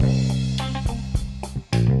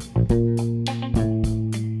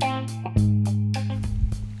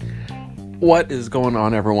What is going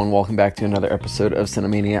on, everyone? Welcome back to another episode of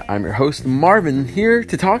Cinemania. I'm your host, Marvin, here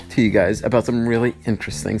to talk to you guys about something really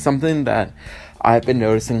interesting, something that I've been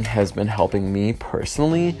noticing has been helping me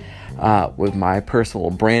personally with my personal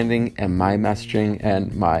branding and my messaging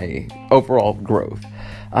and my overall growth.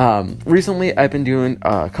 Recently, I've been doing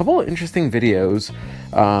a couple of interesting videos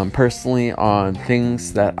personally on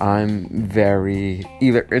things that I'm very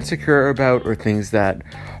either insecure about or things that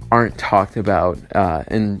aren't talked about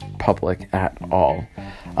in public at all.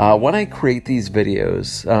 When I create these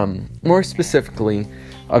videos, more specifically,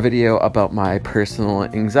 a video about my personal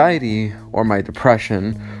anxiety or my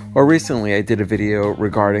depression, or recently I did a video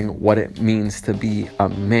regarding what it means to be a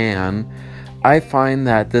man, I find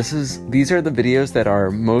that these are the videos that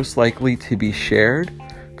are most likely to be shared,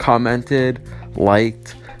 commented,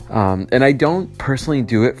 liked, and I don't personally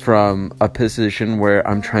do it from a position where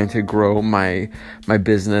I'm trying to grow my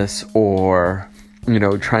business or,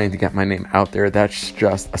 trying to get my name out there. That's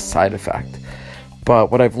just a side effect.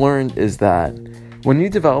 But what I've learned is that when you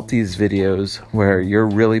develop these videos where you're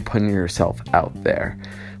really putting yourself out there,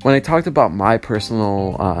 when I talked about my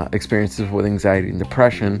personal experiences with anxiety and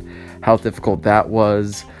depression, how difficult that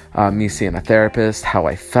was, me seeing a therapist, how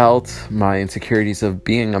I felt, my insecurities of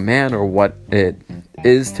being a man or what it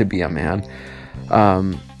is to be a man,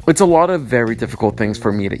 it's a lot of very difficult things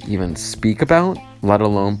for me to even speak about, let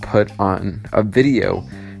alone put on a video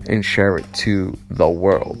and share it to the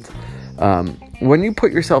world. When you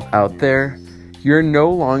put yourself out there, you're no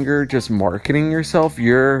longer just marketing yourself,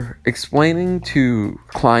 you're explaining to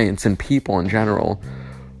clients and people in general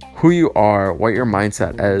who you are, what your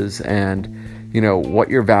mindset is, and what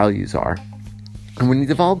your values are. And when you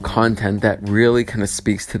develop content that really kind of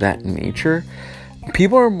speaks to that nature,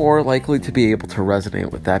 people are more likely to be able to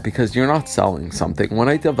resonate with that because you're not selling something. When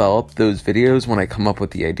I develop those videos, when I come up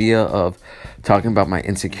with the idea of talking about my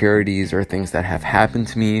insecurities or things that have happened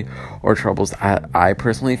to me or troubles I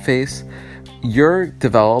personally face, you're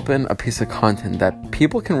developing a piece of content that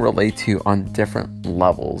people can relate to on different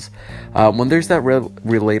levels. When there's that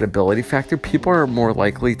relatability factor, people are more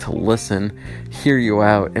likely to listen, hear you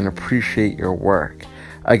out, and appreciate your work.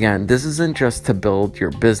 Again, this isn't just to build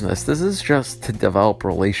your business. This is just to develop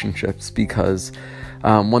relationships because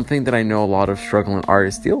one thing that I know a lot of struggling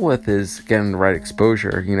artists deal with is getting the right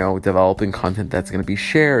exposure, developing content that's going to be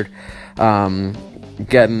shared,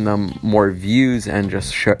 getting them more views and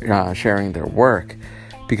just sharing their work,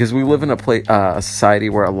 because we live in a society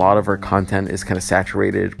where a lot of our content is kind of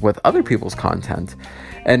saturated with other people's content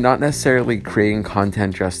and not necessarily creating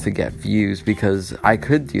content just to get views, because I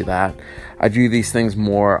could do that. I do these things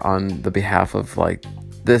more on the behalf of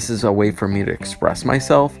this is a way for me to express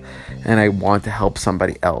myself, and I want to help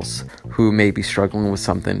somebody else who may be struggling with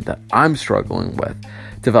something that I'm struggling with,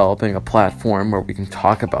 developing a platform where we can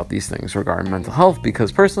talk about these things regarding mental health,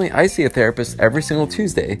 because personally I see a therapist every single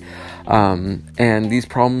Tuesday, and these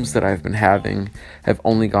problems that I've been having have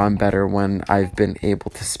only gone better when I've been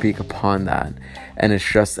able to speak upon that. And it's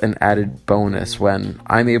just an added bonus when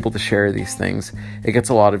I'm able to share these things. It gets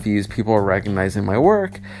a lot of views, people are recognizing my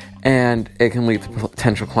work, and it can lead to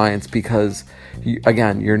potential clients because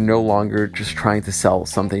you're no longer just trying to sell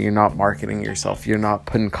something. You're not marketing yourself. You're not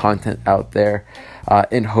putting content out there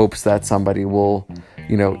in hopes that somebody will,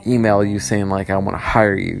 email you saying I want to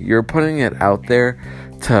hire you. You're putting it out there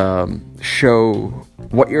to show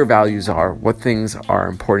what your values are, what things are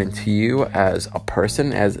important to you as a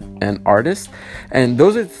person, as an artist. And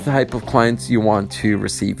those are the type of clients you want to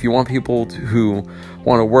receive. You want people who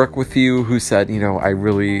want to work with you, who said, I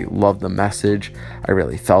really love the message. I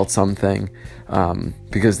really felt something.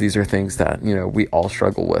 Because these are things that, we all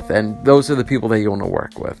struggle with. And those are the people that you want to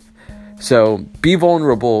work with. So be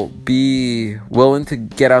vulnerable, be willing to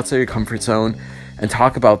get outside your comfort zone and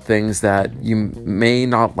talk about things that you may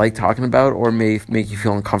not like talking about or may make you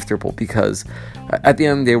feel uncomfortable, because at the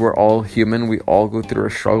end of the day, we're all human. We all go through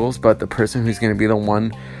our struggles, but the person who's going to be the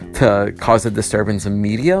one to cause a disturbance in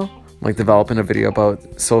media, like developing a video about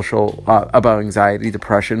about anxiety,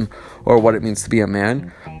 depression, or what it means to be a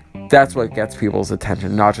man, that's what gets people's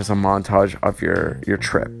attention, not just a montage of your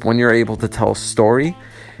trip. When you're able to tell a story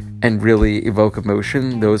and really evoke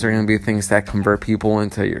emotion, those are going to be things that convert people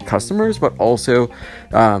into your customers, but also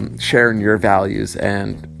sharing your values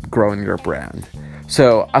and growing your brand.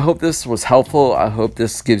 So I hope this was helpful. I hope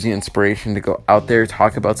this gives you inspiration to go out there,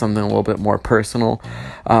 talk about something a little bit more personal,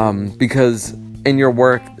 because in your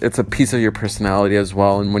work, it's a piece of your personality as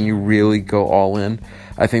well. And when you really go all in,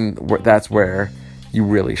 I think that's where you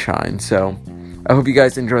really shine. So I hope you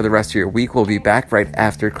guys enjoy the rest of your week. We'll be back right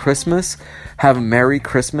after Christmas. Have a Merry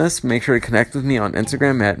Christmas. Make sure to connect with me on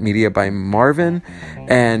Instagram at Media by Marvin,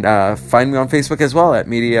 and find me on Facebook as well at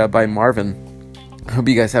Media by Marvin. I hope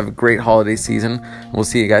you guys have a great holiday season. We'll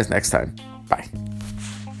see you guys next time. Bye.